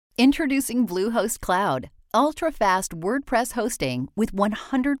Introducing Bluehost Cloud, ultra-fast WordPress hosting with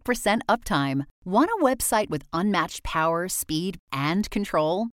 100% uptime. Want a website with unmatched power, speed, and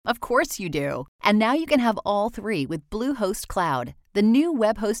control? Of course you do. And now you can have all three with Bluehost Cloud, the new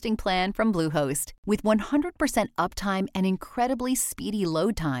web hosting plan from Bluehost. With 100% uptime and incredibly speedy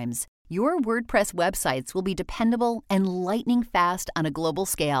load times, your WordPress websites will be dependable and lightning fast on a global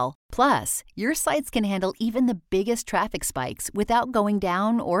scale. Plus, your sites can handle even the biggest traffic spikes without going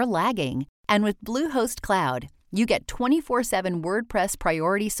down or lagging. And with Bluehost Cloud, you get 24/7 WordPress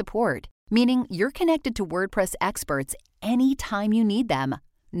priority support, meaning you're connected to WordPress experts anytime you need them.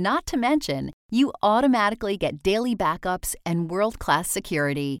 Not to mention, you automatically get daily backups and world-class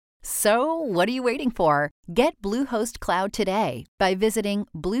security. So, what are you waiting for? Get Bluehost Cloud today by visiting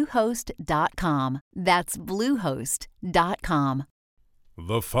Bluehost.com. That's Bluehost.com.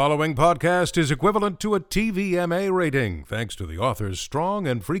 The following podcast is equivalent to a TVMA rating, thanks to the author's strong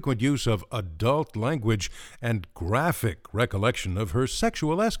and frequent use of adult language and graphic recollection of her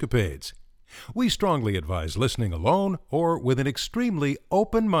sexual escapades. We strongly advise listening alone or with an extremely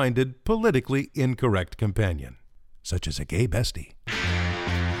open-minded, politically incorrect companion, such as a gay bestie.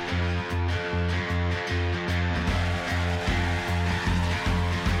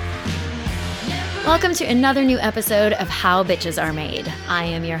 Welcome to another new episode of How Bitches Are Made. I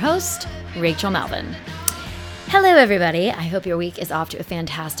am your host, Rachel Melvin. Hello, everybody. I hope your week is off to a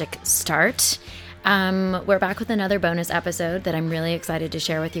fantastic start. We're back with another bonus episode that I'm really excited to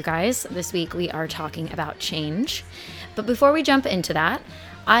share with you guys. This week we are talking about change. But before we jump into that,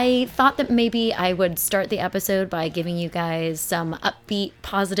 I thought that maybe I would start the episode by giving you guys some upbeat,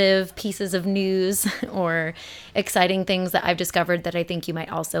 positive pieces of news or exciting things that I've discovered that I think you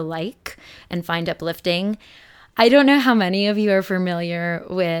might also like and find uplifting. I don't know how many of you are familiar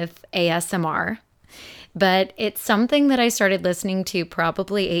with ASMR, but it's something that I started listening to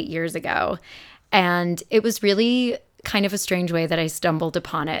probably 8 years ago. And it was really kind of a strange way that I stumbled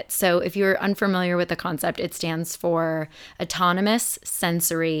upon it. So if you're unfamiliar with the concept, it stands for Autonomous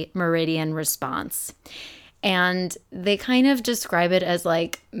Sensory Meridian Response. And they kind of describe it as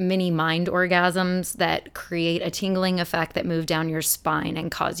like mini mind orgasms that create a tingling effect that move down your spine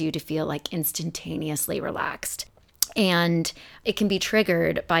and cause you to feel like instantaneously relaxed. And it can be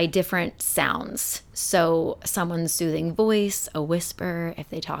triggered by different sounds. So someone's soothing voice, a whisper, if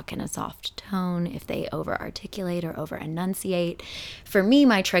they talk in a soft tone, if they over-articulate or over-enunciate. For me,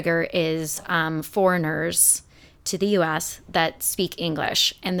 my trigger is foreigners to the US that speak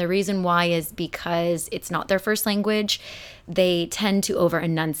English. And the reason why is because it's not their first language. They tend to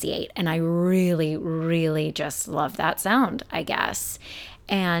over-enunciate. And I really, really just love that sound, I guess.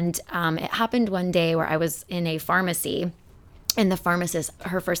 And it happened one day where I was in a pharmacy, and the pharmacist,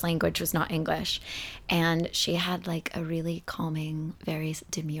 her first language was not English. And she had like a really calming, very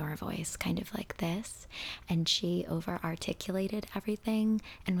demure voice, kind of like this. And she over-articulated everything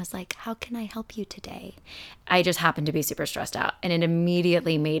and was like, "How can I help you today?" I just happened to be super stressed out. And it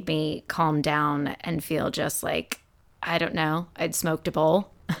immediately made me calm down and feel just like, I don't know, I'd smoked a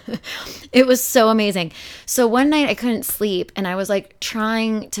bowl. It was so amazing. So one night I couldn't sleep and I was like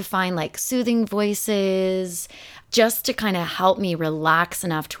trying to find like soothing voices just to kind of help me relax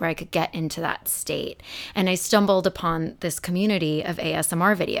enough to where I could get into that state. And I stumbled upon this community of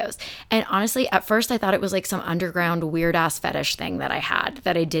ASMR videos. And honestly, at first I thought it was like some underground weird ass fetish thing that I had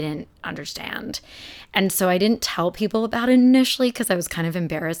that I didn't understand. And so I didn't tell people about it initially because I was kind of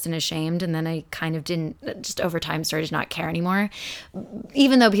embarrassed and ashamed. And then I kind of didn't, just over time started to not care anymore,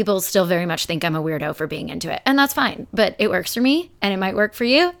 even though people still very much think I'm a weirdo for being into it. And that's fine, but it works for me and it might work for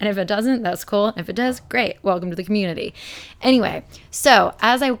you. And if it doesn't, that's cool. And if it does, great. Welcome to the community. Anyway, so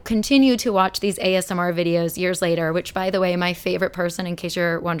as I continue to watch these ASMR videos years later, which by the way, my favorite person, in case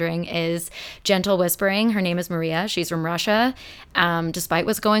you're wondering, is Gentle Whispering. Her name is Maria. She's from Russia. Despite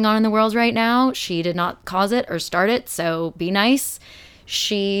what's going on in the world right now, she did not cause it or start it, so be nice.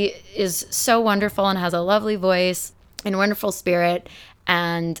 She is so wonderful and has a lovely voice and wonderful spirit.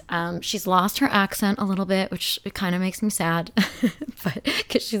 And she's lost her accent a little bit, which kind of makes me sad, but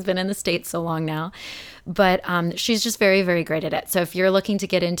because she's been in the States so long now. But she's just very, very great at it. So if you're looking to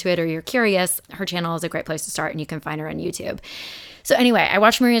get into it or you're curious, her channel is a great place to start, and you can find her on YouTube. So anyway, I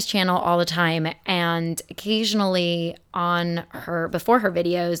watch Maria's channel all the time, and occasionally on her, before her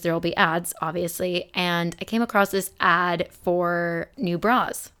videos, there will be ads, obviously. And I came across this ad for new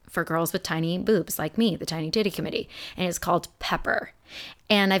bras for girls with tiny boobs like me, the Tiny Titty Committee. And it's called Pepper.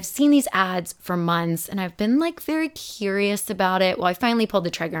 And I've seen these ads for months, and I've been like very curious about it. Well, I finally pulled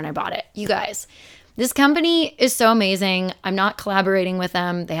the trigger and I bought it. You guys, This company is so amazing. I'm not collaborating with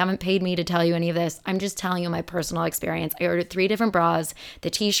them. They haven't paid me to tell you any of this. I'm just telling you my personal experience. I ordered 3 different bras, the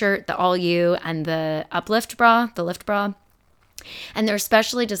t-shirt, the all you, and the uplift bra, the lift bra. And they're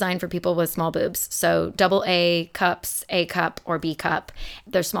specially designed for people with small boobs. So double A cups, A cup, or B cup.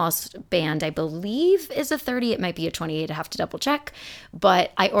 Their smallest band, I believe, is a 30. It might be a 28. I have to double check.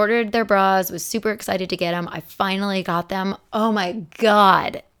 But I ordered their bras, was super excited to get them. I finally got them. Oh my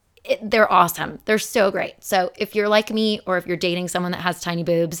God. They're awesome. They're so great. So if you're like me, or if you're dating someone that has tiny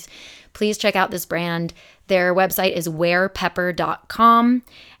boobs, please check out this brand. Their website is wearpepper.com.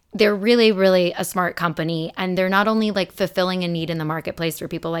 They're really, really a smart company, and they're not only like fulfilling a need in the marketplace for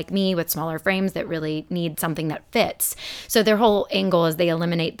people like me with smaller frames that really need something that fits. So their whole angle is they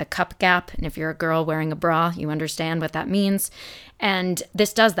eliminate the cup gap. And if you're a girl wearing a bra, you understand what that means. And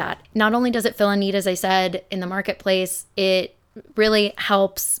this does that. Not only does it fill a need, as I said, in the marketplace, it really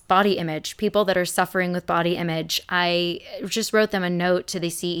helps body image, people that are suffering with body image. I just wrote them a note to the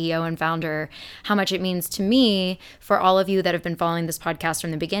CEO and founder, how much it means to me. For all of you that have been following this podcast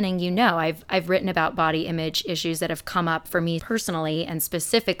from the beginning, you know I've written about body image issues that have come up for me personally and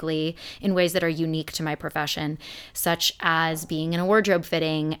specifically in ways that are unique to my profession, such as being in a wardrobe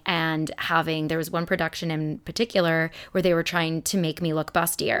fitting and there was one production in particular where they were trying to make me look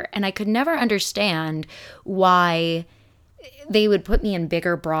bustier. And I could never understand why they would put me in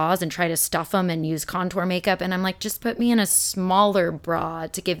bigger bras and try to stuff them and use contour makeup. And I'm like, just put me in a smaller bra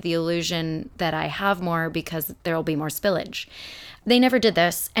to give the illusion that I have more because there'll be more spillage. They never did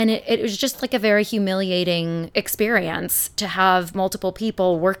this. And it was just like a very humiliating experience to have multiple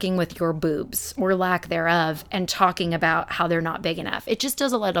people working with your boobs or lack thereof and talking about how they're not big enough. It just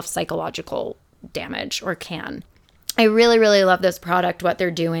does a lot of psychological damage, or can. I really, really love this product, what they're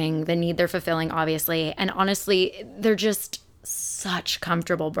doing, the need they're fulfilling, obviously. And honestly, they're just such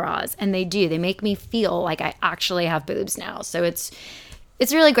comfortable bras. And they make me feel like I actually have boobs now. So it's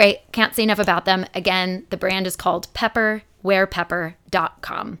really great. Can't say enough about them. Again, the brand is called Pepper,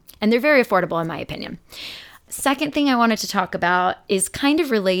 wearpepper.com. And they're very affordable in my opinion. Second thing I wanted to talk about is kind of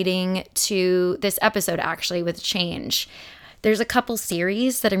relating to this episode actually with change. There's a couple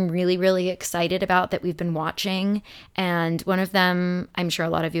series that I'm really, really excited about that we've been watching. And one of them, I'm sure a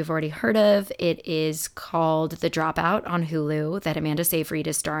lot of you have already heard of. It is called The Dropout on Hulu that Amanda Seyfried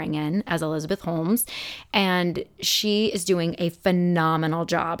is starring in as Elizabeth Holmes. And she is doing a phenomenal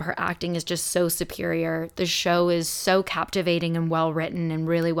job. Her acting is just so superior. The show is so captivating and well written and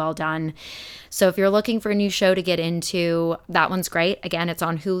really well done. So if you're looking for a new show to get into, that one's great. Again, it's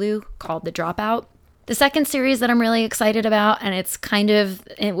on Hulu called The Dropout. The second series that I'm really excited about, and it's kind of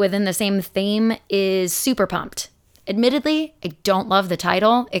within the same theme, is Super Pumped. Admittedly, I don't love the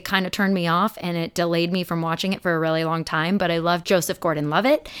title. It kind of turned me off and it delayed me from watching it for a really long time, but I love Joseph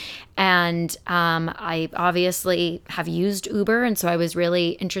Gordon-Levitt. And I obviously have used Uber, and so I was really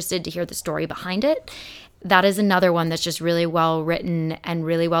interested to hear the story behind it. That is another one that's just really well written and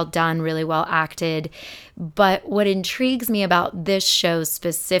really well done, really well acted. But what intrigues me about this show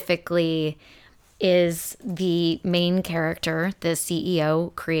specifically is the main character, the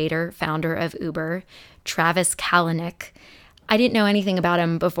CEO, creator, founder of Uber, Travis Kalanick. I didn't know anything about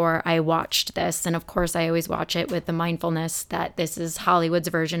him before I watched this. And of course, I always watch it with the mindfulness that this is Hollywood's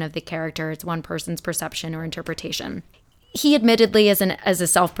version of the character. It's one person's perception or interpretation. He admittedly is as a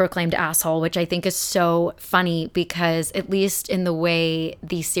self-proclaimed asshole, which I think is so funny because at least in the way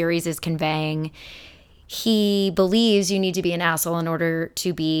the series is conveying, he believes you need to be an asshole in order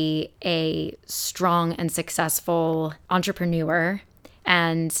to be a strong and successful entrepreneur.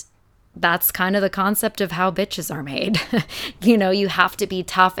 And that's kind of the concept of how bitches are made. You have to be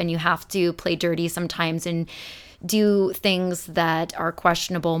tough and you have to play dirty sometimes and do things that are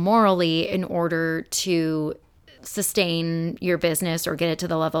questionable morally in order to sustain your business or get it to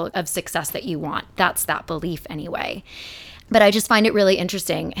the level of success that you want. That's that belief anyway. But I just find it really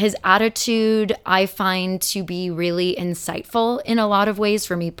interesting. His attitude, I find to be really insightful in a lot of ways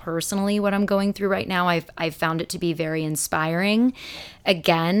for me personally. What I'm going through right now, I've found it to be very inspiring.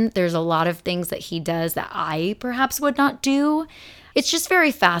 Again, there's a lot of things that he does that I perhaps would not do. It's just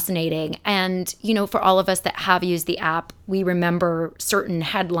very fascinating. And, for all of us that have used the app, we remember certain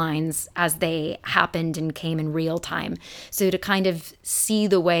headlines as they happened and came in real time. So to kind of see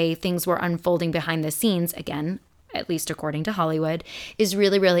the way things were unfolding behind the scenes, again, at least according to Hollywood, is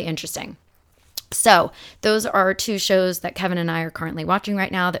really, really interesting. So those are 2 shows that Kevin and I are currently watching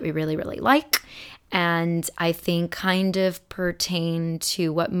right now that we really, really like. And I think kind of pertain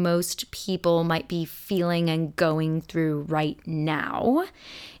to what most people might be feeling and going through right now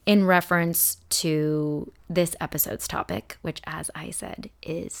in reference to this episode's topic, which, as I said,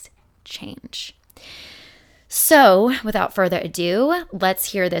 is change. So, without further ado,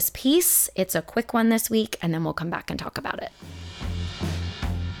 let's hear this piece. It's a quick one this week, and then we'll come back and talk about it.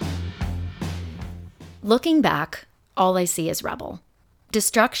 Looking back, all I see is rubble.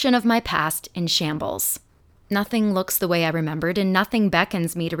 Destruction of my past in shambles. Nothing looks the way I remembered, and nothing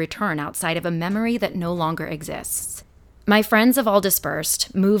beckons me to return outside of a memory that no longer exists. My friends have all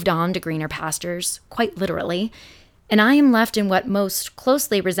dispersed, moved on to greener pastures, quite literally, and I am left in what most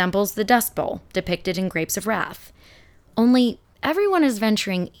closely resembles the Dust Bowl depicted in Grapes of Wrath. Only everyone is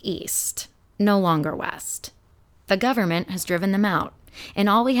venturing east, no longer west. The government has driven them out, and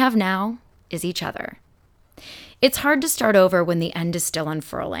all we have now is each other. It's hard to start over when the end is still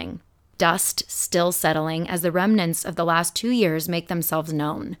unfurling, dust still settling as the remnants of the last 2 years make themselves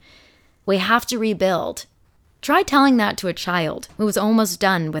known. We have to rebuild. Try telling that to a child who was almost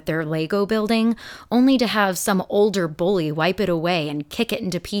done with their Lego building, only to have some older bully wipe it away and kick it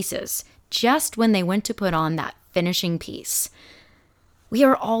into pieces, just when they went to put on that finishing piece. We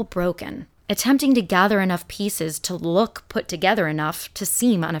are all broken, attempting to gather enough pieces to look put together enough to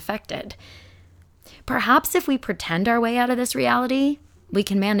seem unaffected. Perhaps if we pretend our way out of this reality, we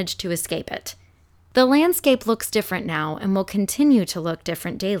can manage to escape it. The landscape looks different now and will continue to look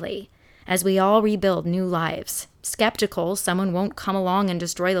different daily, as we all rebuild new lives, skeptical someone won't come along and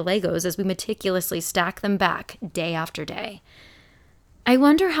destroy the Legos as we meticulously stack them back day after day. I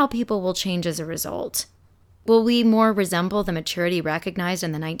wonder how people will change as a result. Will we more resemble the maturity recognized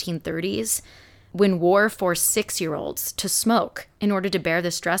in the 1930s, when war forced 6-year-olds to smoke in order to bear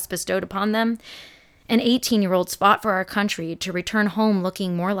the stress bestowed upon them, and 18-year-olds fought for our country to return home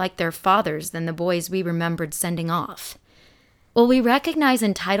looking more like their fathers than the boys we remembered sending off? Will we recognize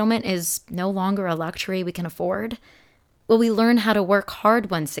entitlement is no longer a luxury we can afford? Will we learn how to work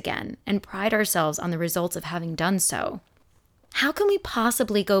hard once again and pride ourselves on the results of having done so? How can we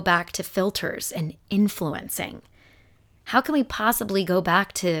possibly go back to filters and influencing? How can we possibly go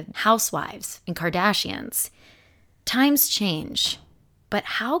back to housewives and Kardashians? Times change, but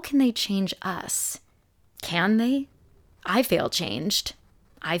how can they change us? Can they? I feel changed.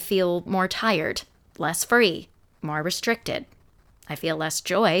 I feel more tired, less free, more restricted. I feel less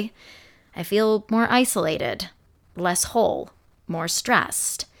joy. I feel more isolated, less whole, more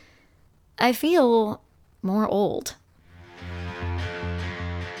stressed. I feel more old.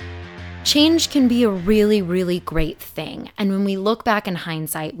 Change can be a really, really great thing. And when we look back in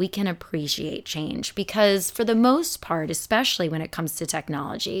hindsight, we can appreciate change because for the most part, especially when it comes to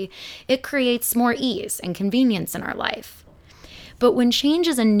technology, it creates more ease and convenience in our life. But when change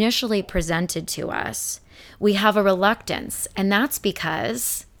is initially presented to us, we have a reluctance, and that's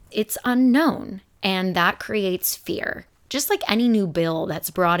because it's unknown, and that creates fear. Just like any new bill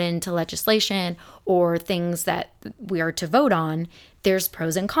that's brought into legislation or things that we are to vote on, there's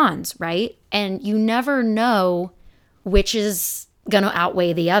pros and cons, right? And you never know which is going to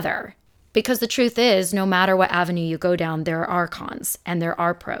outweigh the other. Because the truth is, no matter what avenue you go down, there are cons and there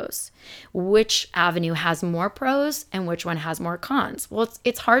are pros. Which avenue has more pros and which one has more cons? Well,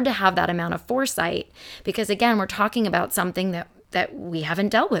 it's hard to have that amount of foresight because, again, we're talking about something that we haven't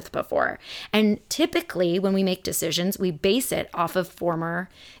dealt with before. And typically, when we make decisions, we base it off of former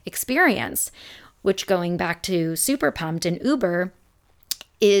experience, which, going back to Super Pumped and Uber,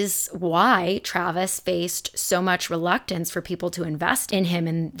 is why Travis faced so much reluctance for people to invest in him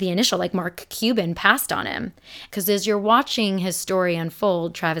in the initial, like Mark Cuban passed on him. Because as you're watching his story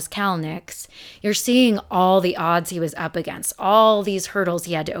unfold, Travis Kalanick's, you're seeing all the odds he was up against, all these hurdles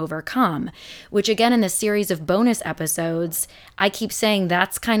he had to overcome, which again, in the series of bonus episodes, I keep saying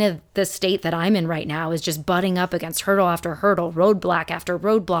that's kind of the state that I'm in right now, is just butting up against hurdle after hurdle, roadblock after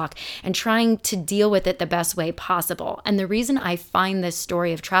roadblock, and trying to deal with it the best way possible. And the reason I find this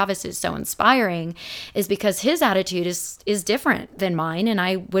story of Travis is so inspiring is because his attitude is different than mine, and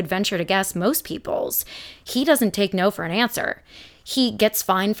I would venture to guess most people's. He doesn't take no for an answer. He gets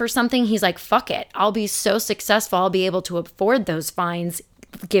fined for something, he's like, fuck it. I'll be so successful, I'll be able to afford those fines.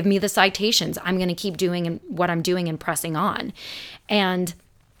 Give me the citations. I'm going to keep doing what I'm doing and pressing on. And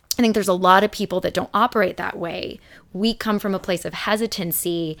I think there's a lot of people that don't operate that way. We come from a place of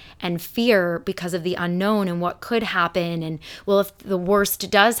hesitancy and fear because of the unknown and what could happen. And, well, if the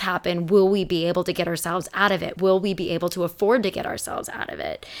worst does happen, will we be able to get ourselves out of it? Will we be able to afford to get ourselves out of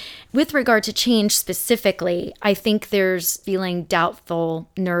it? With regard to change specifically, I think there's feeling doubtful,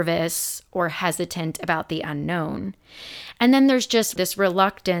 nervous, or hesitant about the unknown. And then there's just this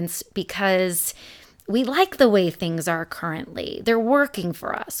reluctance because we like the way things are currently. They're working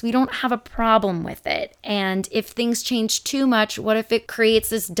for us. We don't have a problem with it. And if things change too much, what if it creates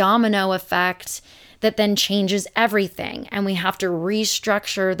this domino effect that then changes everything? And we have to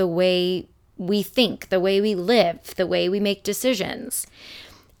restructure the way we think, the way we live, the way we make decisions.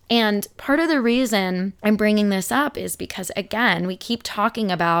 And part of the reason I'm bringing this up is because, again, we keep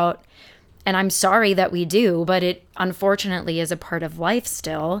talking about, and I'm sorry that we do, but it unfortunately is a part of life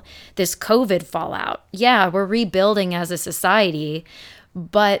still, this COVID fallout. Yeah, we're rebuilding as a society,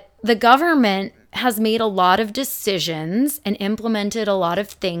 but the government has made a lot of decisions and implemented a lot of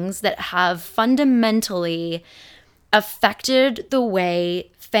things that have fundamentally affected the way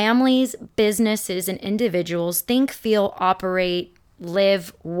families, businesses, and individuals think, feel, operate,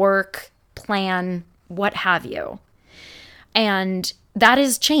 live, work, plan, what have you. And that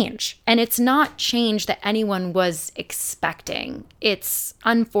is change. And it's not change that anyone was expecting. It's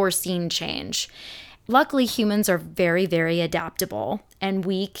unforeseen change. Luckily, humans are very, very adaptable, and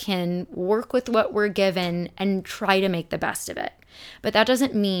we can work with what we're given and try to make the best of it. But that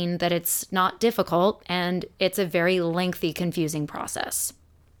doesn't mean that it's not difficult, and it's a very lengthy, confusing process.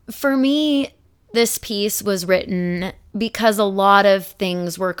 For me, this piece was written because a lot of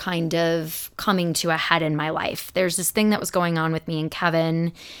things were kind of coming to a head in my life. There's this thing that was going on with me and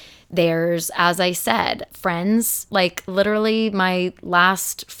Kevin. There's, as I said, friends. Like, literally, my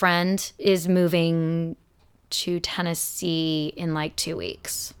last friend is moving to Tennessee in like 2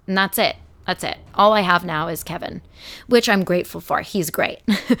 weeks. And that's it. That's it. All I have now is Kevin, which I'm grateful for. He's great.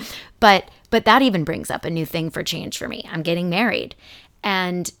 But that even brings up a new thing for change for me. I'm getting married.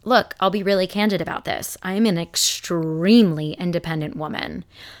 And look, I'll be really candid about this. I am an extremely independent woman.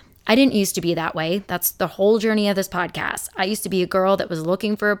 I didn't used to be that way. That's the whole journey of this podcast. I used to be a girl that was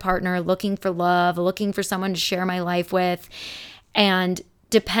looking for a partner, looking for love, looking for someone to share my life with, and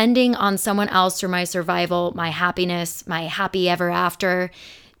depending on someone else for my survival, my happiness, my happy ever after,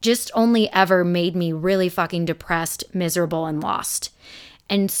 just only ever made me really fucking depressed, miserable, and lost.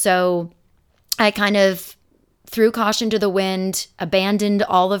 And so I kind of threw caution to the wind, abandoned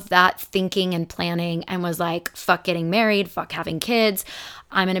all of that thinking and planning, and was like, fuck getting married, fuck having kids.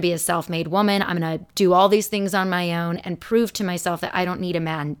 I'm going to be a self-made woman. I'm going to do all these things on my own and prove to myself that I don't need a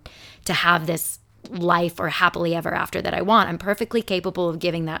man to have this life or happily ever after that I want. I'm perfectly capable of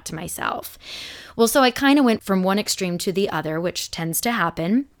giving that to myself. Well, so I kind of went from one extreme to the other, which tends to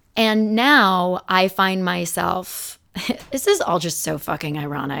happen. And now I find myself, this is all just so fucking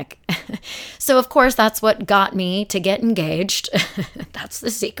ironic. So of course, that's what got me to get engaged. That's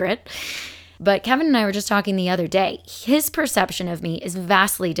the secret. But Kevin and I were just talking the other day. His perception of me is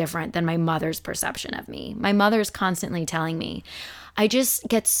vastly different than my mother's perception of me. My mother's constantly telling me, I just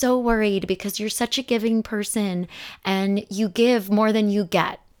get so worried because you're such a giving person and you give more than you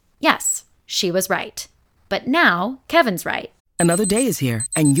get. Yes, she was right. But now Kevin's right. Another day is here,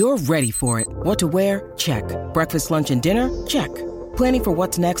 and you're ready for it. What to wear? Check. Breakfast, lunch, and dinner? Check. Planning for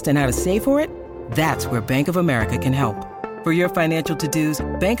what's next and how to save for it? That's where Bank of America can help. For your financial to-dos,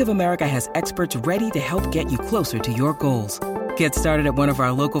 Bank of America has experts ready to help get you closer to your goals. Get started at one of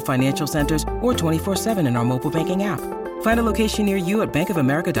our local financial centers or 24/7 in our mobile banking app. Find a location near you at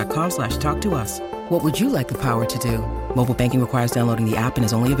bankofamerica.com/talktous. What would you like the power to do? Mobile banking requires downloading the app and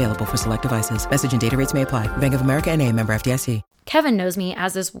is only available for select devices. Message and data rates may apply. Bank of America NA, member FDIC. Kevin knows me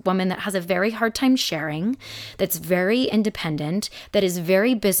as this woman that has a very hard time sharing, that's very independent, that is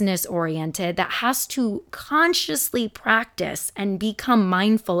very business oriented, that has to consciously practice and become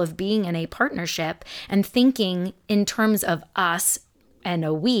mindful of being in a partnership and thinking in terms of us and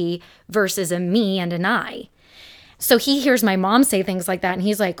a we versus a me and an I. So he hears my mom say things like that and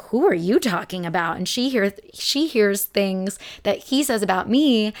he's like, who are you talking about? And she hears things that he says about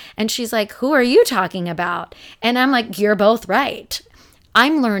me and she's like, who are you talking about? And I'm like, you're both right.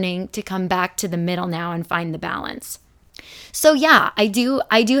 I'm learning to come back to the middle now and find the balance. So yeah, I do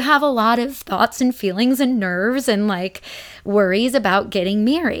have a lot of thoughts and feelings and nerves and like worries about getting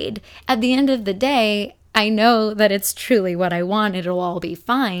married. At the end of the day, I know that it's truly what I want. It'll all be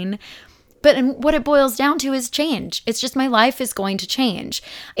fine. But what it boils down to is change. It's just my life is going to change.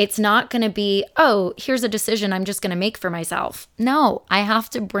 It's not going to be, oh, here's a decision I'm just going to make for myself. No, I have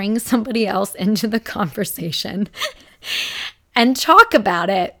to bring somebody else into the conversation and talk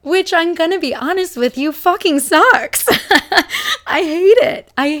about it, which I'm going to be honest with you, fucking sucks. I hate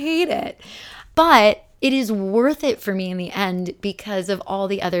it. But it is worth it for me in the end because of all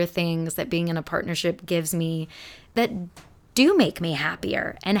the other things that being in a partnership gives me that do make me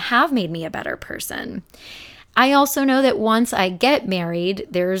happier and have made me a better person. I also know that once I get married,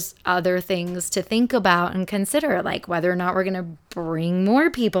 there's other things to think about and consider, like whether or not we're going to bring more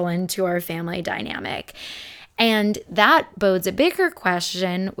people into our family dynamic. And that bodes a bigger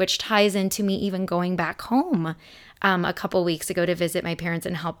question, which ties into me even going back home a couple weeks ago to visit my parents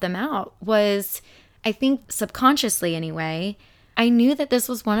and help them out, was, I think subconsciously anyway, I knew that this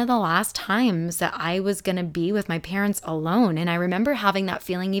was one of the last times that I was going to be with my parents alone. And I remember having that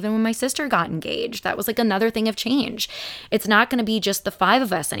feeling even when my sister got engaged. That was like another thing of change. It's not going to be just the 5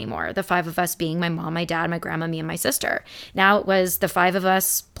 of us anymore. The 5 of us being my mom, my dad, my grandma, me, and my sister. Now it was the 5 of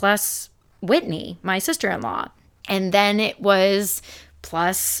us plus Whitney, my sister-in-law. And then it was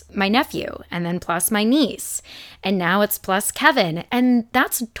plus my nephew, and then plus my niece. And now it's plus Kevin. And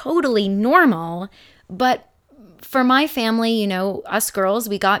that's totally normal. But for my family, you know, us girls,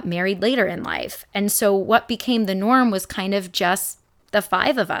 we got married later in life. And so what became the norm was kind of just the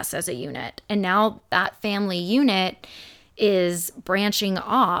 5 of us as a unit. And now that family unit is branching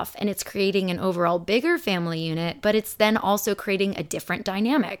off and it's creating an overall bigger family unit, but it's then also creating a different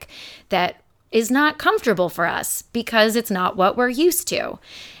dynamic that is not comfortable for us because it's not what we're used to.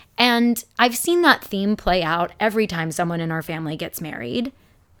 And I've seen that theme play out every time someone in our family gets married.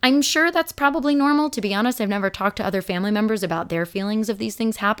 I'm sure that's probably normal. To be honest, I've never talked to other family members about their feelings of these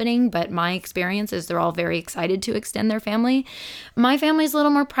things happening, but my experience is they're all very excited to extend their family. My family's a little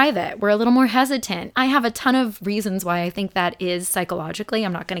more private. We're a little more hesitant. I have a ton of reasons why I think that is psychologically.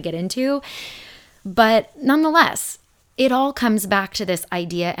 I'm not going to get into. But nonetheless, it all comes back to this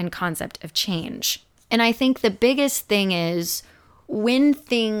idea and concept of change. And I think the biggest thing is when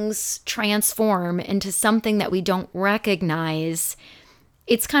things transform into something that we don't recognize,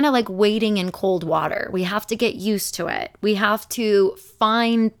 it's kind of like wading in cold water. We have to get used to it. We have to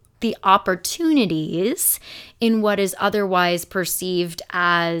find the opportunities in what is otherwise perceived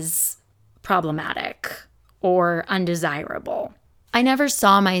as problematic or undesirable. I never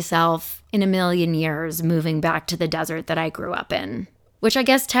saw myself in a million years moving back to the desert that I grew up in, which I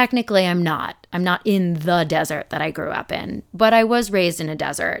guess technically I'm not. I'm not in the desert that I grew up in, but I was raised in a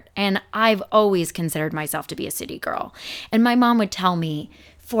desert, and I've always considered myself to be a city girl. And my mom would tell me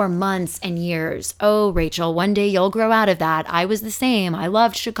for months and years, "Oh, Rachel, one day you'll grow out of that. I was the same. I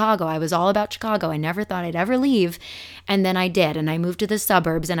loved Chicago. I was all about Chicago. I never thought I'd ever leave." And then I did, and I moved to the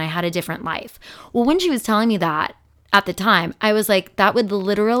suburbs, and I had a different life. Well, when she was telling me that, at the time, I was like, that would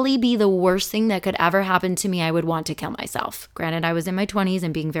literally be the worst thing that could ever happen to me. I would want to kill myself. Granted, I was in my 20s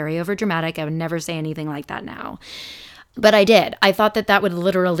and being very overdramatic. I would never say anything like that now. But I did. I thought that that would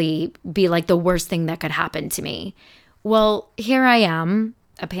literally be like the worst thing that could happen to me. Well, here I am.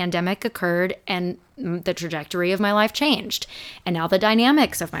 A pandemic occurred and the trajectory of my life changed. And now the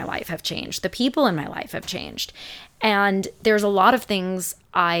dynamics of my life have changed. The people in my life have changed. And there's a lot of things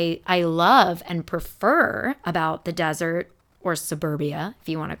I love and prefer about the desert or suburbia, if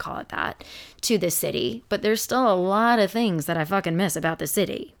you want to call it that, to the city. But there's still a lot of things that I fucking miss about the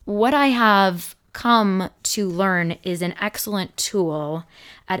city. What I have come to learn is an excellent tool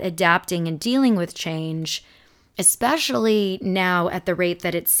at adapting and dealing with change, especially now at the rate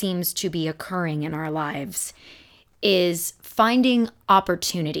that it seems to be occurring in our lives, is finding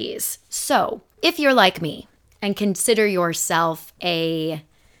opportunities. So if you're like me and consider yourself a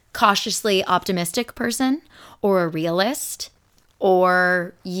cautiously optimistic person or a realist,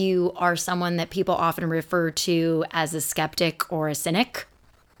 or you are someone that people often refer to as a skeptic or a cynic.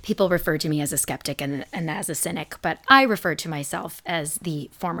 People refer to me as a skeptic and as a cynic, but I refer to myself as the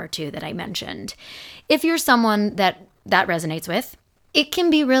former two that I mentioned. If you're someone that resonates with, it can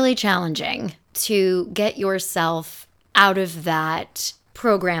be really challenging to get yourself out of that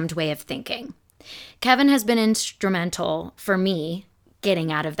programmed way of thinking. Kevin has been instrumental for me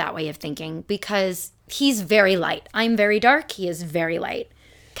getting out of that way of thinking because he's very light. I'm very dark. He is very light.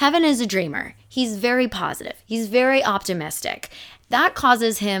 Kevin is a dreamer. He's very positive. He's very optimistic. That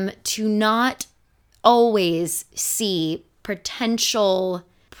causes him to not always see potential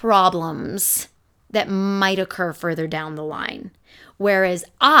problems that might occur further down the line, whereas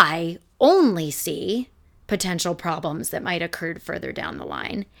I only see potential problems that might occur further down the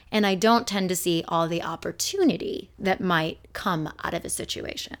line, and I don't tend to see all the opportunity that might come out of a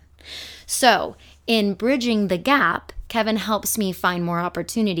situation. So in bridging the gap, Kevin helps me find more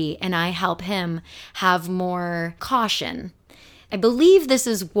opportunity, and I help him have more caution. I believe this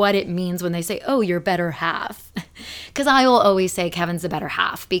is what it means when they say, "Oh, your better half." Because I will always say Kevin's the better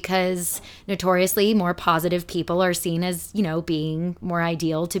half, because notoriously more positive people are seen as, being more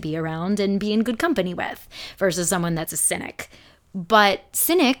ideal to be around and be in good company with versus someone that's a cynic. But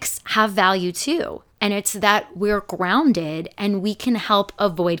cynics have value too. And it's that we're grounded and we can help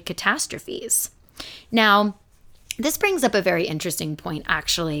avoid catastrophes. Now, this brings up a very interesting point,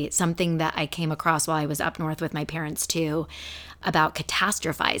 actually, something that I came across while I was up north with my parents too, about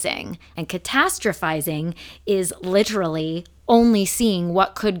catastrophizing. And catastrophizing is literally only seeing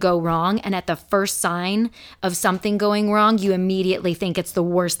what could go wrong. And at the first sign of something going wrong, you immediately think it's the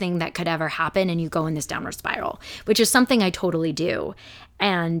worst thing that could ever happen. And you go in this downward spiral, which is something I totally do.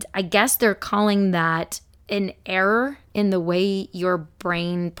 And I guess they're calling that an error in the way your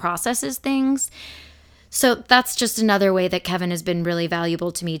brain processes things. So that's just another way that Kevin has been really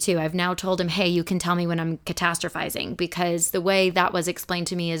valuable to me too. I've now told him, hey, you can tell me when I'm catastrophizing, because the way that was explained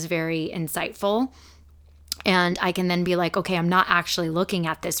to me is very insightful. And I can then be like, okay, I'm not actually looking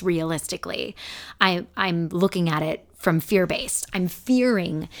at this realistically. I'm looking at it from fear-based. I'm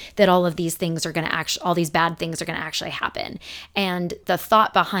fearing that all of these things are going to all these bad things are going to actually happen. And the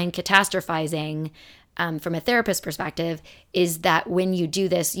thought behind catastrophizing, from a therapist perspective, is that when you do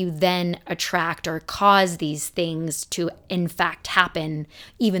this, you then attract or cause these things to in fact happen,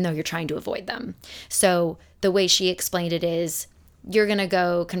 even though you're trying to avoid them. So the way she explained it is, you're going to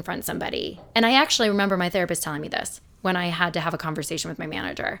go confront somebody. And I actually remember my therapist telling me this when I had to have a conversation with my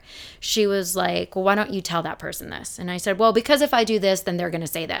manager. She was like, well, why don't you tell that person this? And I said, well, because if I do this, then they're going to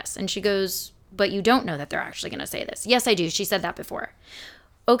say this. And she goes, but you don't know that they're actually going to say this. Yes, I do. She said that before.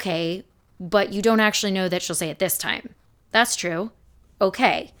 Okay, but you don't actually know that she'll say it this time. That's true.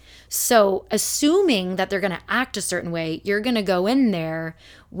 Okay. So assuming that they're going to act a certain way, you're going to go in there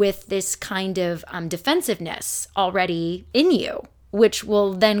with this kind of defensiveness already in you, which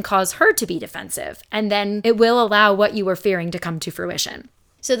will then cause her to be defensive. And then it will allow what you were fearing to come to fruition.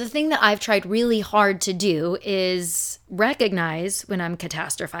 So the thing that I've tried really hard to do is recognize when I'm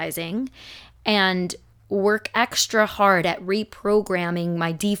catastrophizing and work extra hard at reprogramming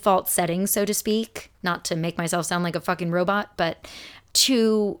my default settings, so to speak, not to make myself sound like a fucking robot, but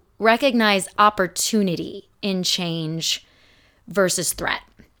to recognize opportunity in change versus threat.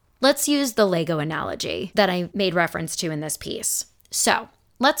 Let's use the Lego analogy that I made reference to in this piece. So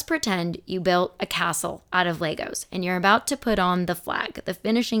let's pretend you built a castle out of Legos and you're about to put on the flag, the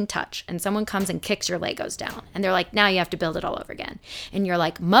finishing touch, and someone comes and kicks your Legos down. And they're like, now you have to build it all over again. And you're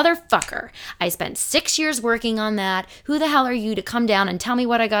like, motherfucker, I spent 6 years working on that. Who the hell are you to come down and tell me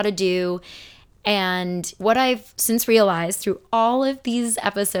what I got to do? And what I've since realized through all of these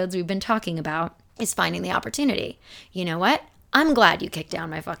episodes we've been talking about is finding the opportunity. You know what? I'm glad you kicked down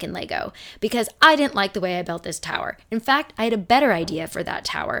my fucking Lego because I didn't like the way I built this tower. In fact, I had a better idea for that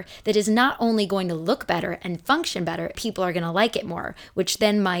tower that is not only going to look better and function better, people are going to like it more, which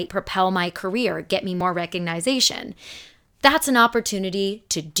then might propel my career, get me more recognition. That's an opportunity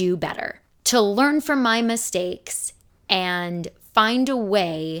to do better, to learn from my mistakes and find a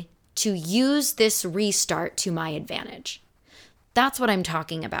way to use this restart to my advantage. That's what I'm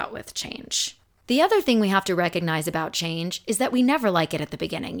talking about with change. The other thing we have to recognize about change is that we never like it at the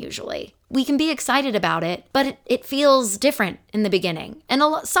beginning, usually. We can be excited about it, but it feels different in the beginning. And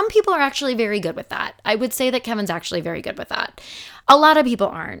some people are actually very good with that. I would say that Kevin's actually very good with that. A lot of people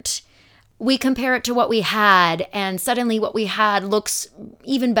aren't. We compare it to what we had, and suddenly what we had looks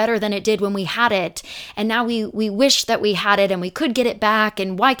even better than it did when we had it. And now we wish that we had it and we could get it back.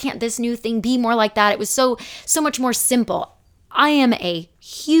 And why can't this new thing be more like that? It was so much more simple. I am a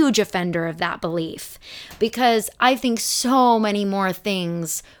huge offender of that belief because I think so many more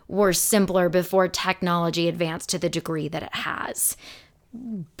things were simpler before technology advanced to the degree that it has.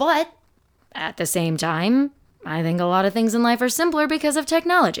 But at the same time, I think a lot of things in life are simpler because of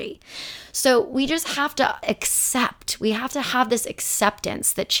technology. So we just have to accept, we have to have this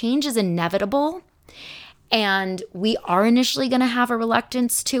acceptance that change is inevitable. And we are initially going to have a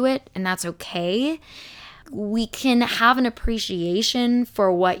reluctance to it, and that's okay. We can have an appreciation for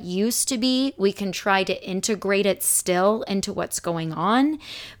what used to be. We can try to integrate it still into what's going on.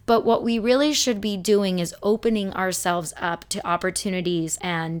 But what we really should be doing is opening ourselves up to opportunities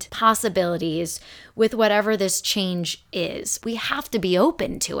and possibilities with whatever this change is. We have to be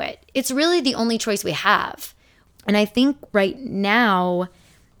open to it. It's really the only choice we have. And I think right now,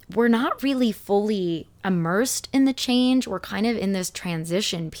 we're not really fully immersed in the change. We're kind of in this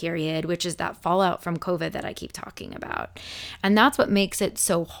transition period, which is that fallout from COVID that I keep talking about. And that's what makes it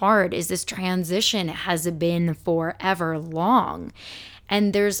so hard, is this transition has been forever long.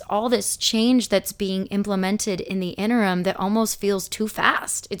 And there's all this change that's being implemented in the interim that almost feels too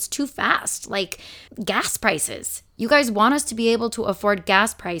fast. It's too fast, like gas prices. You guys want us to be able to afford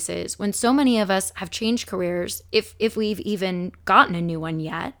gas prices when so many of us have changed careers, if we've even gotten a new one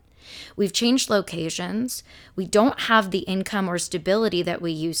yet. We've changed locations. We don't have the income or stability that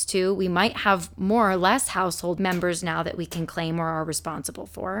we used to. We might have more or less household members now that we can claim or are responsible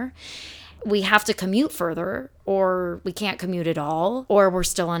for. We have to commute further, or we can't commute at all, or we're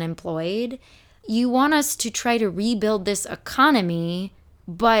still unemployed. You want us to try to rebuild this economy,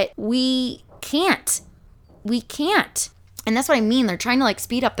 but we can't. We can't. And that's what I mean. They're trying to like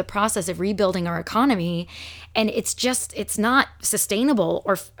speed up the process of rebuilding our economy. And it's not sustainable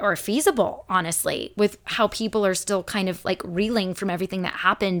or feasible, honestly, with how people are still kind of like reeling from everything that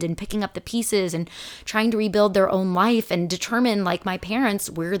happened and picking up the pieces and trying to rebuild their own life and determine, like my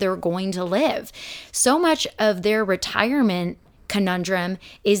parents, where they're going to live. So much of their retirement conundrum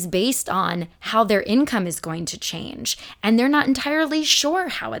is based on how their income is going to change. And they're not entirely sure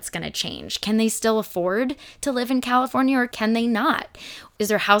how it's going to change. Can they still afford to live in California or can they not? Is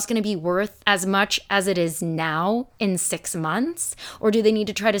their house going to be worth as much as it is now in 6 months? Or do they need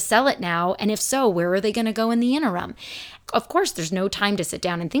to try to sell it now? And if so, where are they going to go in the interim? Of course, there's no time to sit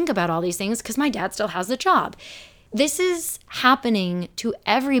down and think about all these things because my dad still has the job. This is happening to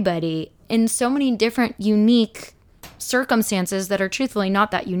everybody in so many different unique circumstances that are truthfully not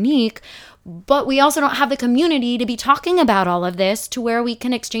that unique, but we also don't have the community to be talking about all of this to where we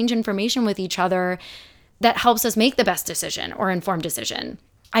can exchange information with each other that helps us make the best decision or informed decision.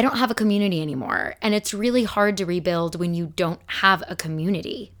 I don't have a community anymore, and it's really hard to rebuild when you don't have a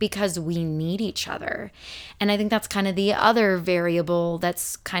community because we need each other. And I think that's kind of the other variable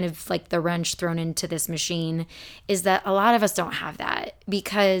that's kind of like the wrench thrown into this machine, is that a lot of us don't have that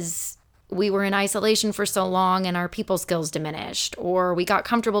because we were in isolation for so long and our people skills diminished, or we got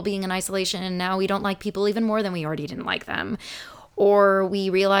comfortable being in isolation and now we don't like people even more than we already didn't like them. Or we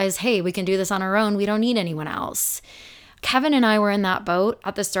realize, hey, we can do this on our own. We don't need anyone else. Kevin and I were in that boat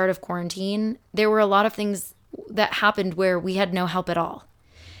at the start of quarantine. There were a lot of things that happened where we had no help at all.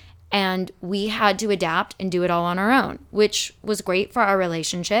 And we had to adapt and do it all on our own, which was great for our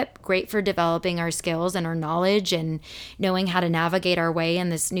relationship, great for developing our skills and our knowledge and knowing how to navigate our way in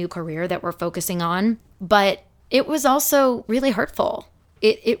this new career that we're focusing on. But it was also really hurtful.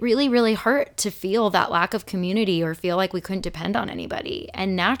 It really, really hurt to feel that lack of community or feel like we couldn't depend on anybody.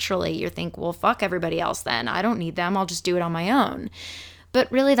 And naturally, you think, well, fuck everybody else then. I don't need them. I'll just do it on my own.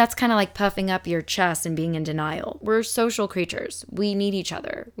 But really, that's kind of like puffing up your chest and being in denial. We're social creatures. We need each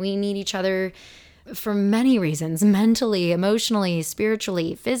other. We need each other for many reasons, mentally, emotionally,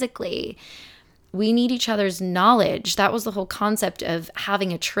 spiritually, physically. We need each other's knowledge. That was the whole concept of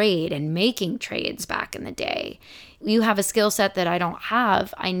having a trade and making trades back in the day. You have a skill set that I don't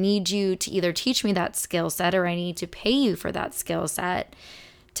have. I need you to either teach me that skill set or I need to pay you for that skill set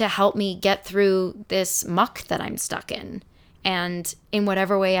to help me get through this muck that I'm stuck in. And in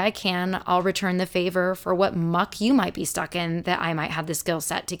whatever way I can, I'll return the favor for what muck you might be stuck in that I might have the skill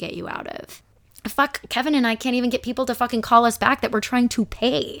set to get you out of. Fuck, Kevin and I can't even get people to fucking call us back that we're trying to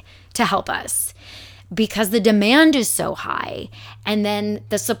pay to help us because the demand is so high and then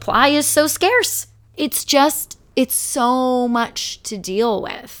the supply is so scarce. It's so much to deal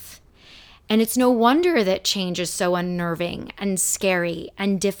with. And it's no wonder that change is so unnerving and scary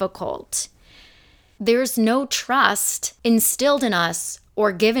and difficult. There's no trust instilled in us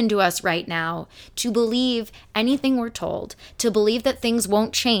or given to us right now to believe anything we're told, to believe that things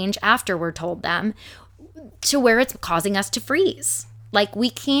won't change after we're told them, to where it's causing us to freeze. Like we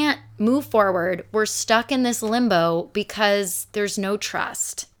can't move forward. We're stuck in this limbo because there's no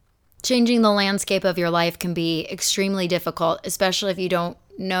trust. Changing the landscape of your life can be extremely difficult, especially if you don't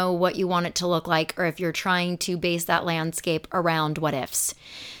know what you want it to look like or if you're trying to base that landscape around what ifs.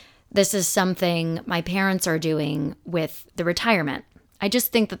 This is something my parents are doing with the retirement. I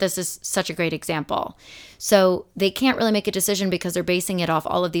just think that this is such a great example. So they can't really make a decision because they're basing it off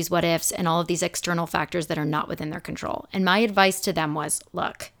all of these what ifs and all of these external factors that are not within their control. And my advice to them was,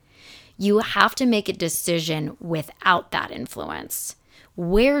 look, you have to make a decision without that influence.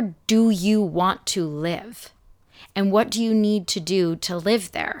 Where do you want to live? And what do you need to do to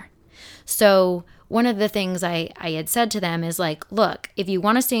live there? So one of the things I had said to them is like, look, if you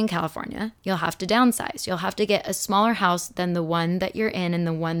want to stay in California, you'll have to downsize. You'll have to get a smaller house than the one that you're in and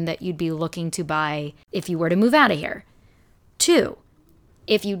the one that you'd be looking to buy if you were to move out of here. 2,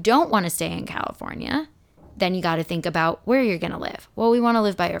 if you don't want to stay in California, then you got to think about where you're going to live. Well, we want to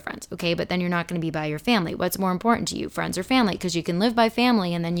live by our friends. Okay, but then you're not going to be by your family. What's more important to you, friends or family? Because you can live by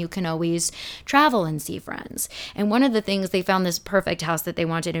family and then you can always travel and see friends. And one of the things, they found this perfect house that they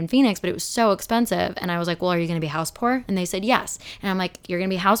wanted in Phoenix, but it was so expensive. And I was like, well, are you going to be house poor? And they said, yes. And I'm like, you're going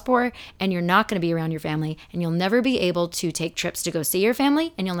to be house poor and you're not going to be around your family and you'll never be able to take trips to go see your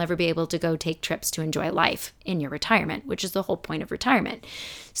family and you'll never be able to go take trips to enjoy life in your retirement, which is the whole point of retirement.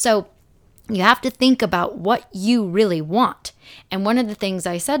 So you have to think about what you really want. And one of the things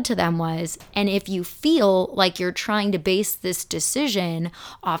I said to them was, and if you feel like you're trying to base this decision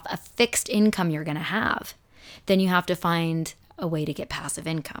off a fixed income you're going to have, then you have to find a way to get passive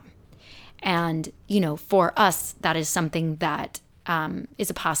income. And, for us, that is something that is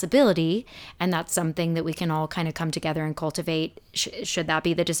a possibility, and that's something that we can all kind of come together and cultivate should that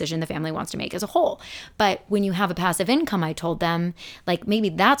be the decision the family wants to make as a whole. But when you have a passive income, I told them, like, maybe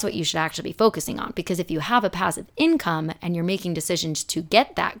that's what you should actually be focusing on, because if you have a passive income and you're making decisions to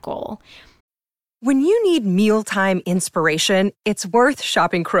get that goal. When you need mealtime inspiration, it's worth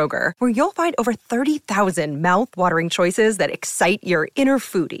shopping Kroger, where you'll find over 30,000 mouth-watering choices that excite your inner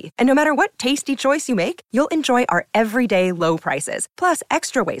foodie. And no matter what tasty choice you make, you'll enjoy our everyday low prices, plus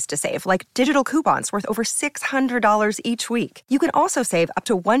extra ways to save, like digital coupons worth over $600 each week. You can also save up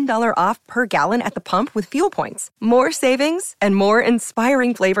to $1 off per gallon at the pump with fuel points. More savings and more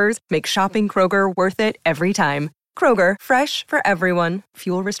inspiring flavors make shopping Kroger worth it every time. Kroger, fresh for everyone.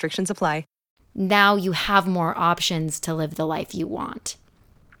 Fuel restrictions apply. Now you have more options to live the life you want.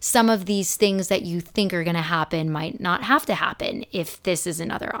 Some of these things that you think are going to happen might not have to happen if this is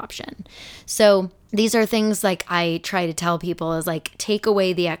another option. So these are things like I try to tell people is like, take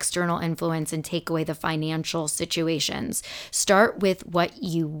away the external influence and take away the financial situations. Start with what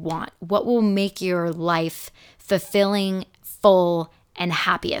you want. What will make your life fulfilling, full, and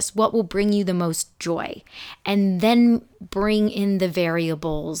happiest? What will bring you the most joy? And then bring in the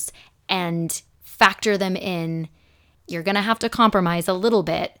variables and factor them in. You're going to have to compromise a little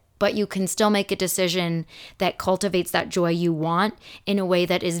bit, but you can still make a decision that cultivates that joy you want in a way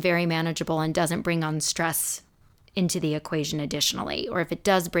that is very manageable and doesn't bring on stress into the equation additionally. Or if it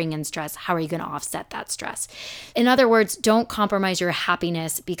does bring in stress, how are you going to offset that stress? In other words, don't compromise your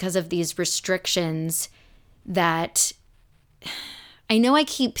happiness because of these restrictions that... I know I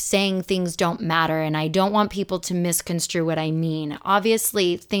keep saying things don't matter, and I don't want people to misconstrue what I mean.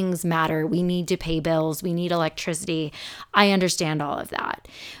 Obviously, things matter. We need to pay bills. We need electricity. I understand all of that.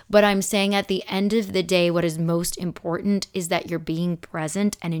 But I'm saying at the end of the day, what is most important is that you're being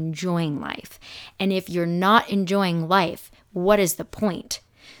present and enjoying life. And if you're not enjoying life, what is the point?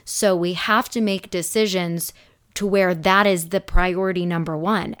 So we have to make decisions to where that is the priority number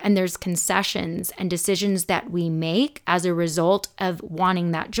one. And there's concessions and decisions that we make as a result of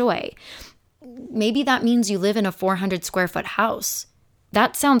wanting that joy. Maybe that means you live in a 400 square foot house.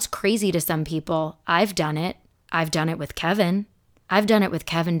 That sounds crazy to some people. I've done it. I've done it with Kevin. I've done it with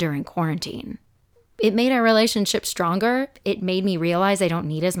Kevin during quarantine. It made our relationship stronger. It made me realize I don't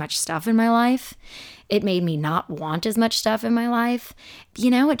need as much stuff in my life. It made me not want as much stuff in my life. You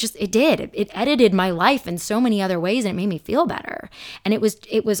know, it did. It edited my life in so many other ways, and it made me feel better. And it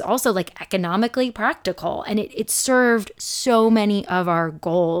was also like economically practical, and it served so many of our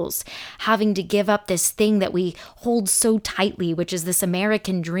goals. Having to give up this thing that we hold so tightly, which is this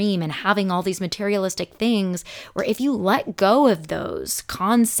American dream, and having all these materialistic things, where if you let go of those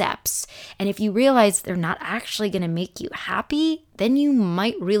concepts, and if you realize they're not actually going to make you happy, then you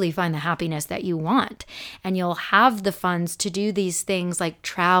might really find the happiness that you want. And you'll have the funds to do these things like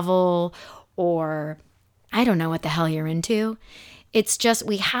travel, or I don't know what the hell you're into. It's just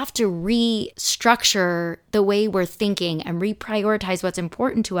we have to restructure the way we're thinking and reprioritize what's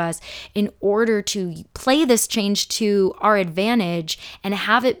important to us in order to play this change to our advantage and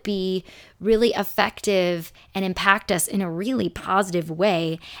have it be really effective and impact us in a really positive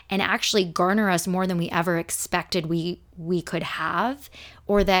way and actually garner us more than we ever expected we could have,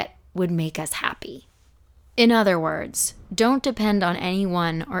 or that would make us happy. In other words, don't depend on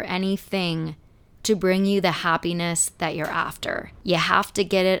anyone or anything to bring you the happiness that you're after. You have to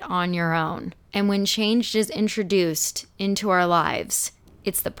get it on your own. And when change is introduced into our lives,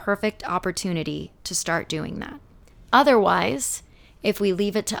 it's the perfect opportunity to start doing that. Otherwise, if we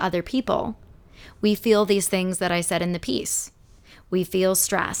leave it to other people, we feel these things that I said in the piece. We feel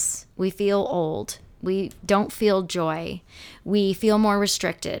stress. We feel old. We don't feel joy. We feel more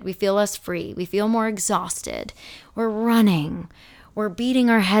restricted. We feel less free. We feel more exhausted. We're running. We're beating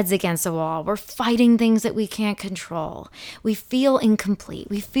our heads against a wall. We're fighting things that we can't control. We feel incomplete.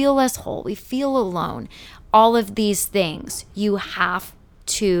 We feel less whole. We feel alone. All of these things, you have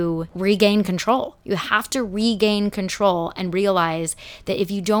to regain control. You have to regain control and realize that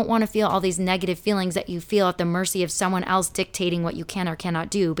if you don't want to feel all these negative feelings that you feel at the mercy of someone else dictating what you can or cannot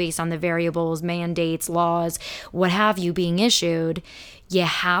do based on the variables, mandates, laws, what have you being issued, you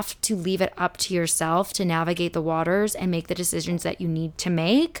have to leave it up to yourself to navigate the waters and make the decisions that you need to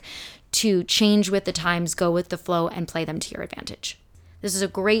make to change with the times, go with the flow, and play them to your advantage. This is a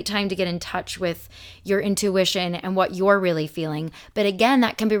great time to get in touch with your intuition and what you're really feeling. But again,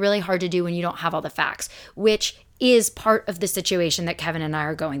 that can be really hard to do when you don't have all the facts, which is part of the situation that Kevin and I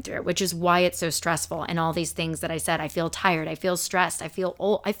are going through, which is why it's so stressful and all these things that I said. I feel tired. I feel stressed. I feel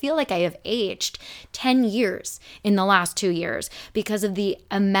old. I feel like I have aged 10 years in the last 2 years because of the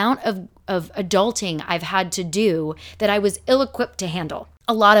amount of adulting I've had to do that I was ill-equipped to handle.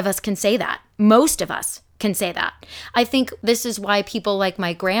 A lot of us can say that. Most of us can say that. I think this is why people like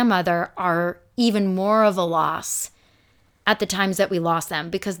my grandmother are even more of a loss at the times that we lost them,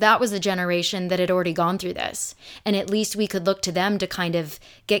 because that was a generation that had already gone through this. And at least we could look to them to kind of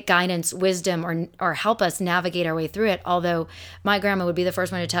get guidance, wisdom, or help us navigate our way through it. Although my grandma would be the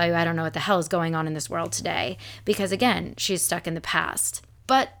first one to tell you, I don't know what the hell is going on in this world today, because again, she's stuck in the past.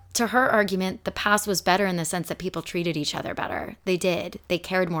 But to her argument, the past was better in the sense that people treated each other better. They did. They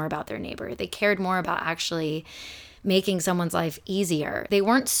cared more about their neighbor. They cared more about actually making someone's life easier. They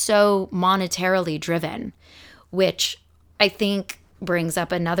weren't so monetarily driven, which I think brings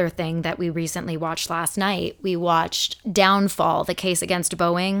up another thing that we recently watched last night. We watched Downfall, the case against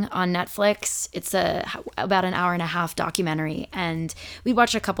Boeing on Netflix. It's about an hour and a half documentary. And we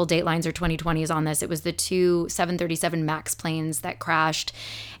watched a couple Datelines or 2020s on this. It was the 2 737 MAX planes that crashed.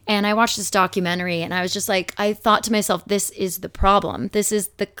 And I watched this documentary and I was just like, I thought to myself, this is the problem. This is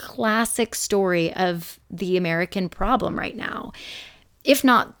the classic story of the American problem right now. If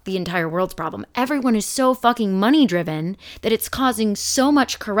not the entire world's problem. Everyone is so fucking money driven that it's causing so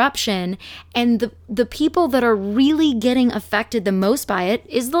much corruption, and the people that are really getting affected the most by it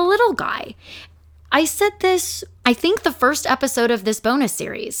is the little guy. I said this, I think the first episode of this bonus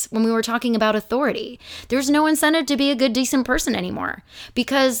series when we were talking about authority. There's no incentive to be a good, decent person anymore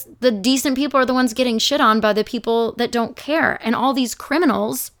because the decent people are the ones getting shit on by the people that don't care. And all these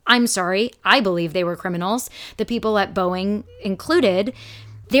criminals, I'm sorry, I believe they were criminals, the people at Boeing included,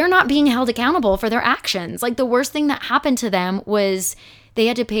 they're not being held accountable for their actions. Like the worst thing that happened to them was they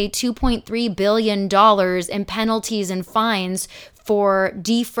had to pay $2.3 billion in penalties and fines for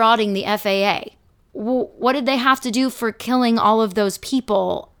defrauding the FAA. What did they have to do for killing all of those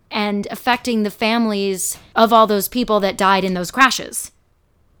people and affecting the families of all those people that died in those crashes?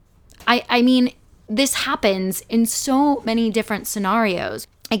 I mean, this happens in so many different scenarios.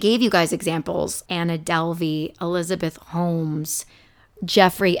 I gave you guys examples: Anna Delvey, Elizabeth Holmes,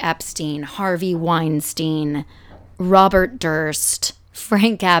 Jeffrey Epstein, Harvey Weinstein, Robert Durst,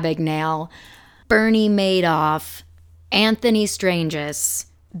 Frank Abagnale, Bernie Madoff, Anthony Stranges,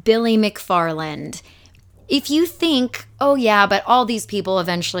 Billy McFarland. If you think, oh yeah, but all these people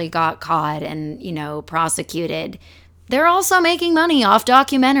eventually got caught and, prosecuted, they're also making money off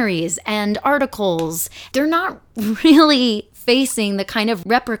documentaries and articles. They're not really facing the kind of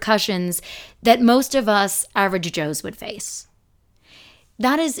repercussions that most of us average Joes would face.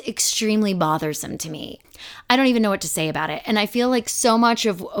 That is extremely bothersome to me. I don't even know what to say about it. And I feel like so much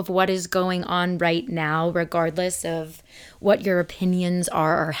of what is going on right now, regardless of what your opinions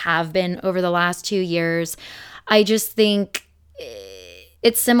are or have been over the last 2 years, I just think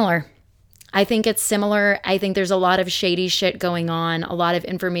it's similar. I think it's similar. I think there's a lot of shady shit going on, a lot of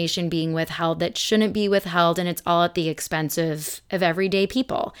information being withheld that shouldn't be withheld, and it's all at the expense of everyday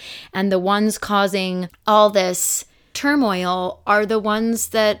people. And the ones causing all this turmoil are the ones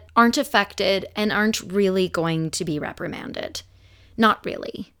that aren't affected and aren't really going to be reprimanded. Not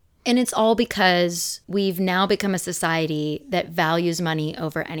really. And it's all because we've now become a society that values money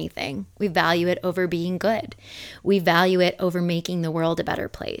over anything. We value it over being good. We value it over making the world a better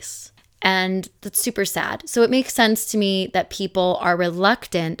place. And that's super sad. So it makes sense to me that people are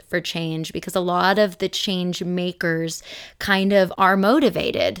reluctant for change because a lot of the change makers kind of are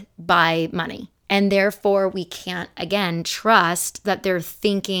motivated by money. And therefore, we can't, again, trust that they're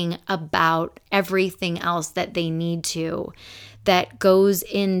thinking about everything else that they need to, that goes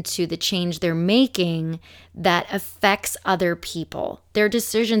into the change they're making that affects other people. Their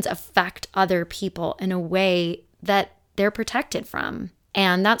decisions affect other people in a way that they're protected from.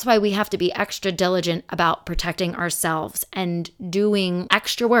 And that's why we have to be extra diligent about protecting ourselves and doing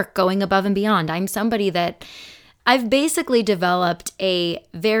extra work, going above and beyond. I'm somebody that I've basically developed a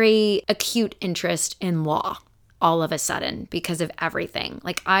very acute interest in law all of a sudden because of everything.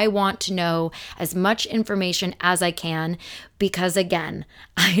 Like, I want to know as much information as I can because, again,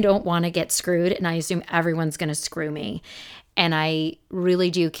 I don't want to get screwed, and I assume everyone's going to screw me. And I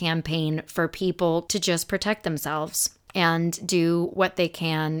really do campaign for people to just protect themselves and do what they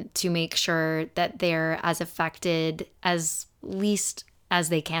can to make sure that they're as affected as least as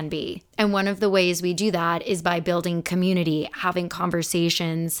they can be. And one of the ways we do that is by building community, having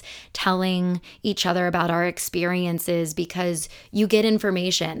conversations, telling each other about our experiences, because you get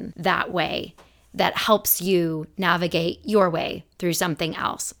information that way that helps you navigate your way through something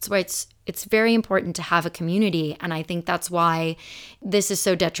else. That's why it's It's very important to have a community. And I think that's why this is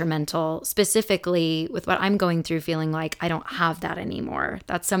so detrimental, specifically with what I'm going through, feeling like I don't have that anymore.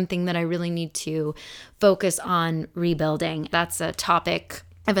 That's something that I really need to focus on rebuilding. That's a topic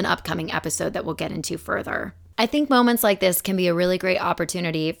of an upcoming episode that we'll get into further. I think moments like this can be a really great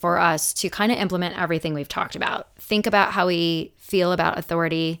opportunity for us to kind of implement everything we've talked about. Think about how we feel about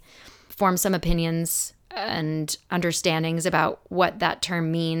authority, form some opinions and understandings about what that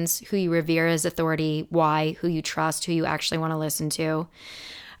term means, who you revere as authority, why, who you trust, who you actually want to listen to.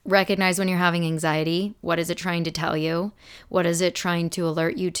 Recognize when you're having anxiety. What is it trying to tell you? What is it trying to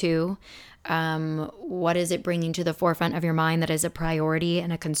alert you to? What is it bringing to the forefront of your mind that is a priority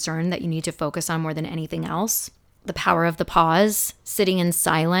and a concern that you need to focus on more than anything else? The power of the pause, sitting in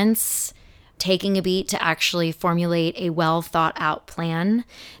silence, taking a beat to actually formulate a well thought out plan,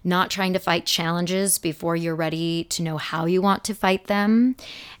 not trying to fight challenges before you're ready to know how you want to fight them,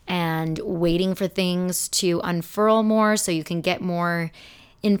 and waiting for things to unfurl more so you can get more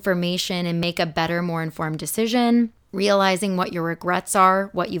information and make a better, more informed decision. Realizing what your regrets are,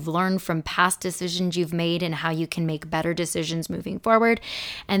 what you've learned from past decisions you've made, and how you can make better decisions moving forward.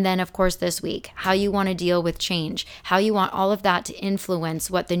 And then, of course, this week, how you want to deal with change, how you want all of that to influence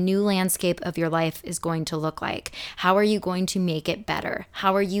what the new landscape of your life is going to look like. How are you going to make it better?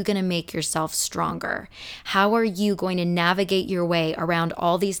 How are you going to make yourself stronger? How are you going to navigate your way around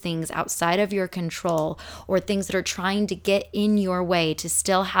all these things outside of your control, or things that are trying to get in your way to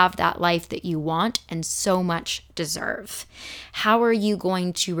still have that life that you want and so much deserve? How are you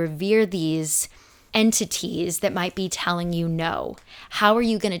going to revere these entities that might be telling you no? How are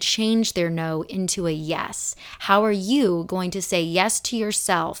you going to change their no into a yes? How are you going to say yes to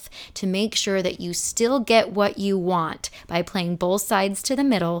yourself to make sure that you still get what you want by playing both sides to the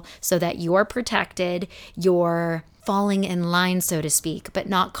middle so that you're protected, you're falling in line, so to speak, but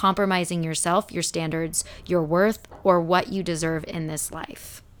not compromising yourself, your standards, your worth, or what you deserve in this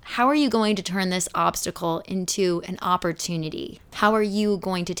life? How are you going to turn this obstacle into an opportunity? How are you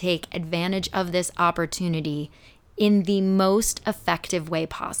going to take advantage of this opportunity in the most effective way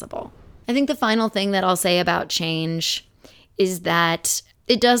possible? I think the final thing that I'll say about change is that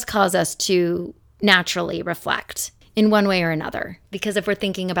it does cause us to naturally reflect in one way or another. Because if we're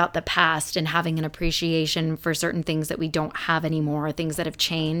thinking about the past and having an appreciation for certain things that we don't have anymore, things that have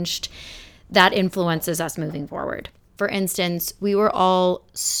changed, that influences us moving forward. For instance, we were all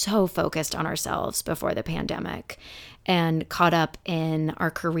so focused on ourselves before the pandemic and caught up in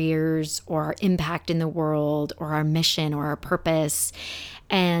our careers or our impact in the world or our mission or our purpose.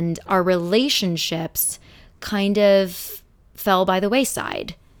 And our relationships kind of fell by the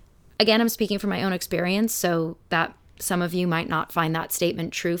wayside. Again, I'm speaking from my own experience, so that some of you might not find that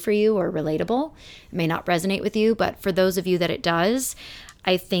statement true for you or relatable. It may not resonate with you, but for those of you that it does,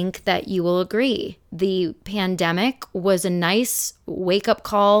 I think that you will agree. The pandemic was a nice wake-up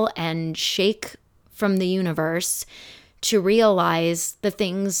call and shake from the universe to realize the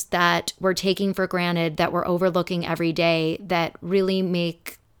things that we're taking for granted, that we're overlooking every day, that really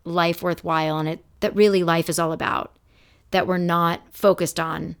make life worthwhile and that really life is all about, that we're not focused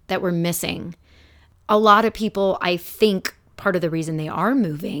on, that we're missing. A lot of people, I think, part of the reason they are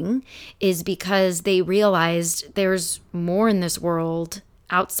moving is because they realized there's more in this world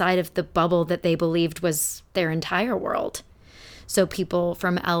outside of the bubble that they believed was their entire world. So people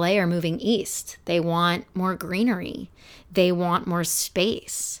from LA are moving east. They want more greenery. They want more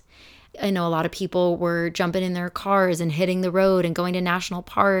space. I know a lot of people were jumping in their cars and hitting the road and going to national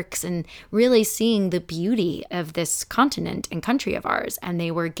parks and really seeing the beauty of this continent and country of ours. And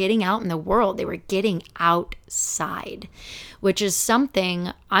they were getting out in the world. They were getting outside, which is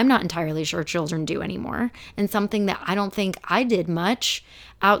something I'm not entirely sure children do anymore, and something that I don't think I did much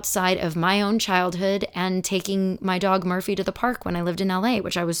outside of my own childhood and taking my dog Murphy to the park when I lived in LA,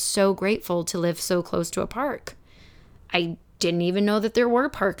 which I was so grateful to live so close to a park. I didn't even know that there were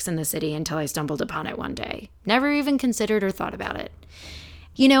parks in the city until I stumbled upon it one day. Never even considered or thought about it.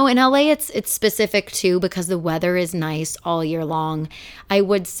 You know, in LA, it's specific too because the weather is nice all year long. I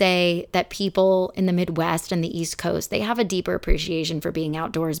would say that people in the Midwest and the East Coast, they have a deeper appreciation for being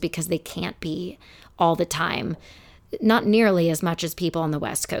outdoors because they can't be all the time. Not nearly as much as people on the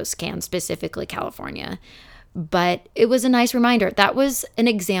West Coast can, specifically California. But it was a nice reminder. That was an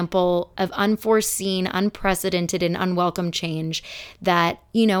example of unforeseen, unprecedented, and unwelcome change that,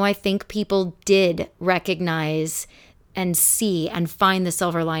 you know, I think people did recognize and see and find the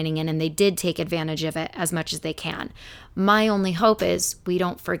silver lining in, and they did take advantage of it as much as they can. My only hope is we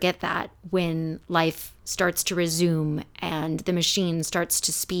don't forget that when life starts to resume and the machine starts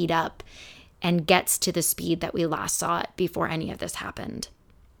to speed up and gets to the speed that we last saw it before any of this happened.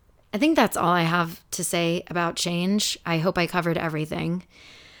 I think that's all I have to say about change. I hope I covered everything.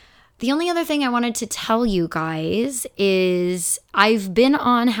 The only other thing I wanted to tell you guys is I've been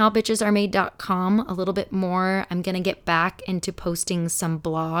on howbitchesaremade.com a little bit more. I'm going to get back into posting some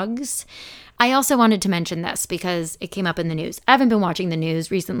blogs. I also wanted to mention this because it came up in the news. I haven't been watching the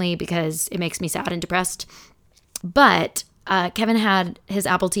news recently because it makes me sad and depressed. But Kevin had his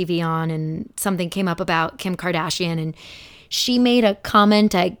Apple TV on and something came up about Kim Kardashian, and she made a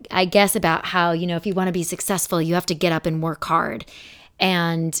comment, I guess, about how, if you want to be successful, you have to get up and work hard.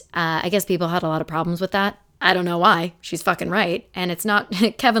 And I guess people had a lot of problems with that. I don't know why. She's fucking right. And it's not,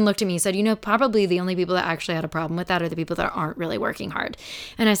 Kevin looked at me and said, probably the only people that actually had a problem with that are the people that aren't really working hard.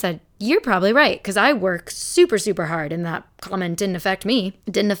 And I said, you're probably right, because I work super, super hard. And that comment didn't affect me.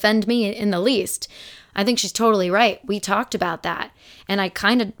 It didn't offend me in the least. I think she's totally right. We talked about that. And I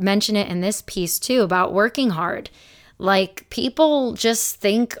kind of mention it in this piece too about working hard. Like, people just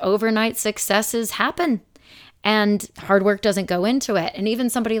think overnight successes happen. And hard work doesn't go into it. And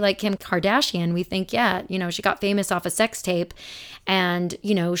even somebody like Kim Kardashian, we think, she got famous off a sex tape and,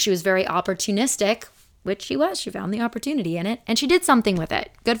 she was very opportunistic, which she was. She found the opportunity in it and she did something with it.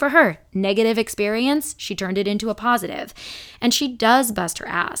 Good for her. Negative experience, she turned it into a positive. And she does bust her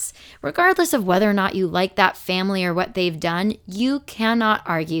ass. Regardless of whether or not you like that family or what they've done, you cannot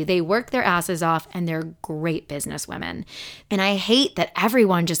argue. They work their asses off and they're great businesswomen. And I hate that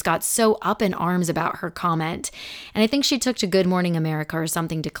everyone just got so up in arms about her comment. And I think she took to Good Morning America or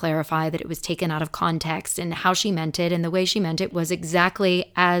something to clarify that it was taken out of context and how she meant it. And the way she meant it was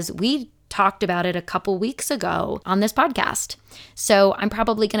exactly as we talked about it a couple weeks ago on this podcast. So I'm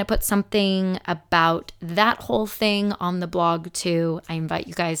probably going to put something about that whole thing on the blog too. I invite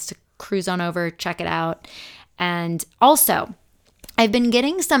you guys to cruise on over, check it out. And also, I've been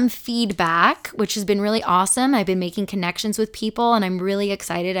getting some feedback, which has been really awesome. I've been making connections with people and I'm really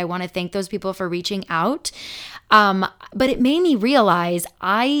excited. I want to thank those people for reaching out. But it made me realize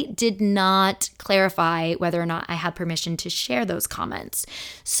I did not clarify whether or not I had permission to share those comments.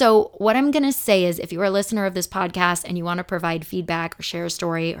 So what I'm going to say is, if you're a listener of this podcast and you want to provide feedback or share a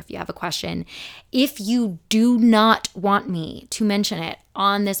story, or if you have a question, if you do not want me to mention it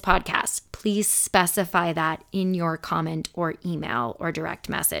on this podcast, please specify that in your comment or email or direct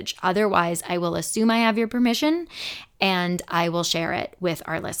message. Otherwise, I will assume I have your permission and I will share it with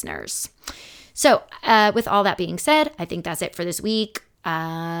our listeners. So with all that being said, I think that's it for this week.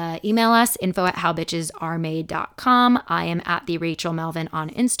 Email us, info@howbitchesaremade.com. I am at the Rachel Melvin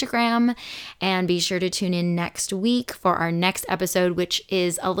on Instagram. And be sure to tune in next week for our next episode, which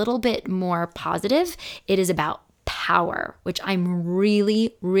is a little bit more positive. It is about power, which I'm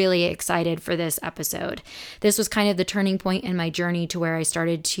really, really excited for this episode. This was kind of the turning point in my journey to where I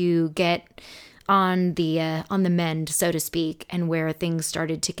started to get on the mend, so to speak, and where things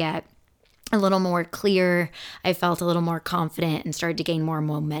started to get a little more clear. I felt a little more confident and started to gain more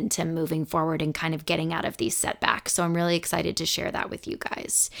momentum moving forward and kind of getting out of these setbacks. So I'm really excited to share that with you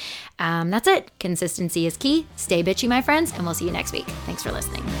guys. That's it. Consistency is key. Stay bitchy, my friends, and we'll see you next week. Thanks for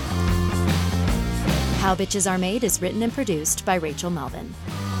listening. How Bitches Are Made is written and produced by Rachel Melvin.